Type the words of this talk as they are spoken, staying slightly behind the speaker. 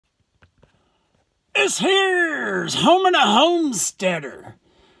This here's home and a homesteader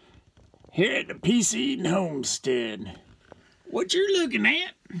here at the PC Homestead. What you're looking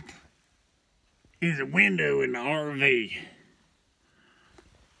at is a window in the RV.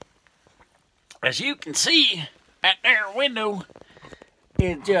 As you can see, that there window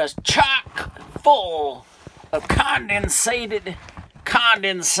is just chock full of condensation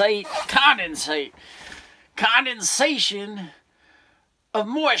of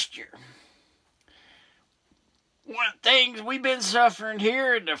moisture. One of the things we've been suffering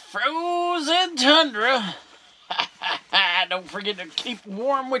here in the frozen tundra. Don't forget to keep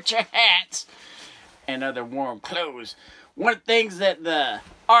warm with your hats and other warm clothes. One of the things that the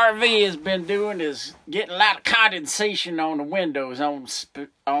RV has been doing is getting a lot of condensation on the windows on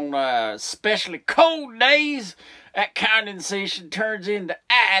especially cold days. That condensation turns into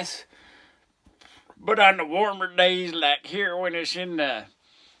ice. But on the warmer days, like here when it's in the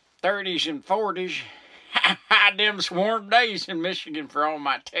 30s and 40s, them warm days in Michigan for all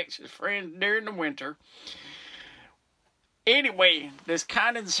my Texas friends during the winter. Anyway, this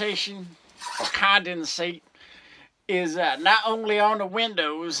condensation, or condensate, is not only on the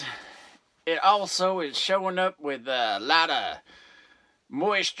windows, it also is showing up with a lot of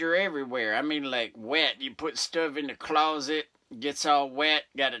moisture everywhere. I mean, like wet. You put stuff in the closet, gets all wet,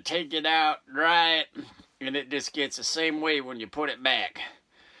 got to take it out, dry it, and it just gets the same way when you put it back.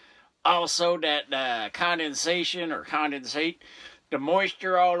 Also, that condensation or condensate, the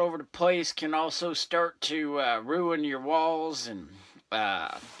moisture all over the place can also start to ruin your walls and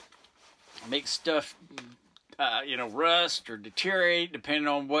make stuff, rust or deteriorate depending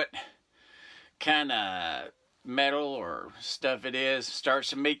on what kind of metal or stuff it is. Starts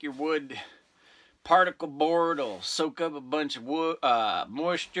to make your wood particle board will soak up a bunch of wood,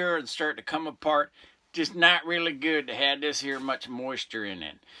 moisture and start to come apart. Just not really good to have this here much moisture in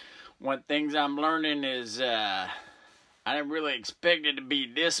it. One of the things I'm learning is I didn't really expect it to be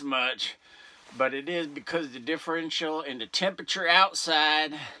this much, but it is because the differential in the temperature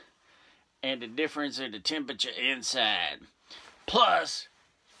outside and the difference in the temperature inside. Plus,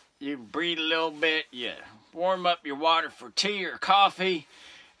 you breathe a little bit, you warm up your water for tea or coffee,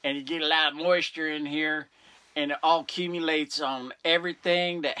 and you get a lot of moisture in here, and it all accumulates on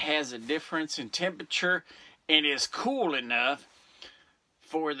everything that has a difference in temperature and is cool enough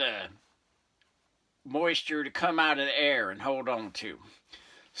for the moisture to come out of the air and hold on to.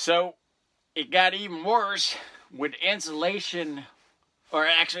 So it got even worse with insulation, or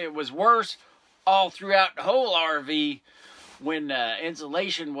actually it was worse all throughout the whole RV when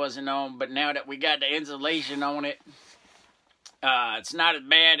insulation wasn't on, but now that we got the insulation on it, it's not as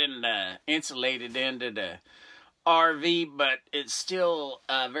bad in the insulated end of the RV, but it's still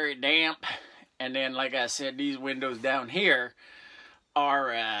very damp. And then, like I said, these windows down here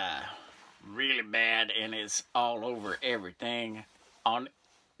are really bad, and it's all over everything on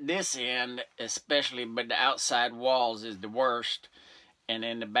this end especially, but the outside walls is the worst, and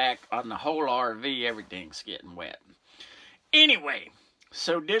in the back on the whole RV everything's getting wet. Anyway,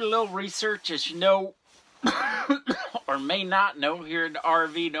 so did a little research. As you know or may not know, here in the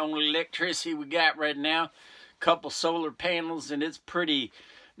RV the only electricity we got right now, couple solar panels, and it's pretty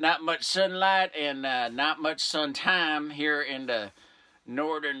not much sunlight and not much sun time here in the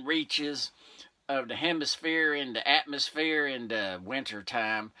northern reaches of the hemisphere, in the atmosphere in the winter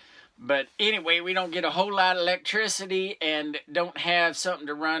time. But anyway, we don't get a whole lot of electricity and don't have something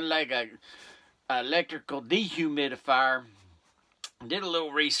to run like a electrical dehumidifier. Did a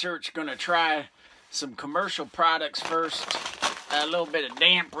little research, gonna try some commercial products first. A little bit of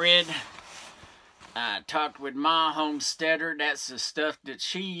damp rid. I talked with my homesteader. That's the stuff that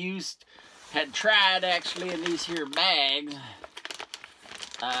she had tried actually in these here bags.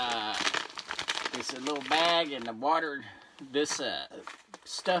 It's a little bag, and the water, this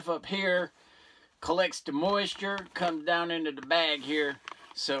stuff up here collects the moisture, comes down into the bag here.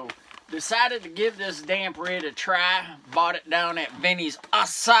 So decided to give this damp rid a try. Bought it down at Vinny's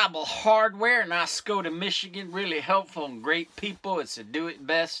Ensemble Hardware in Oscoda, Michigan. Really helpful and great people. It's a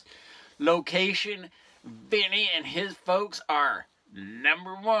do-it-best location. Vinny and his folks are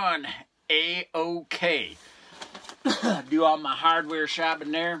 #1 A-OK. Do all my hardware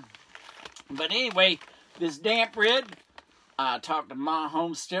shopping there. But anyway, this damp rid, I talked to my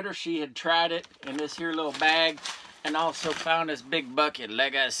homesteader. She had tried it in this here little bag, and also found this big bucket.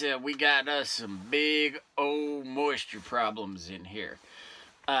 Like I said, we got us some big old moisture problems in here.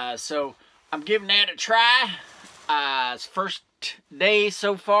 So I'm giving that a try. It's first day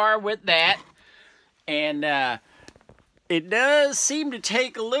so far with that, and it does seem to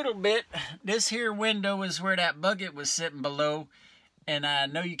take a little bit. This here window is where that bucket was sitting below, And I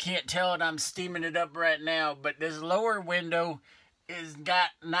know you can't tell it, I'm steaming it up right now, but this lower window is got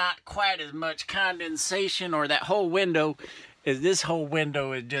not quite as much condensation, or that whole window, as this whole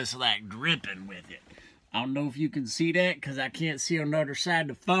window is just like dripping with it. I don't know if you can see that because I can't see on the other side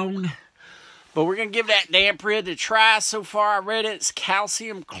of the phone. But we're going to give that damp rid a try. So far I read it, it's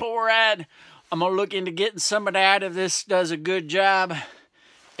calcium chloride. I'm going to look into getting some of that if this does a good job.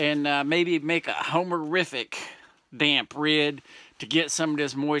 And maybe make a homerific damp rid to get some of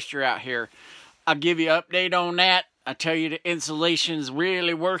this moisture out here. I'll give you an update on that. I tell you the insulation's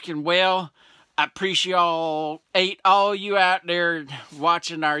really working well. I appreciate all you out there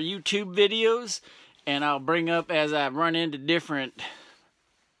watching our YouTube videos. And I'll bring up as I run into different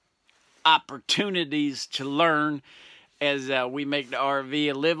opportunities to learn as we make the RV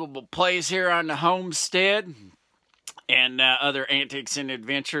a livable place here on the homestead. And other antics and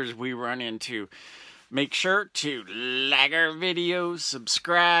adventures we run into. Make sure to like our videos,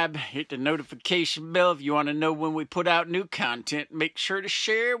 subscribe, hit the notification bell if you want to know when we put out new content. Make sure to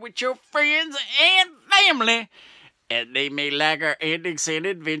share with your friends and family, and they may like our antics and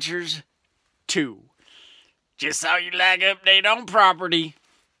adventures too. Just saw you like update on property.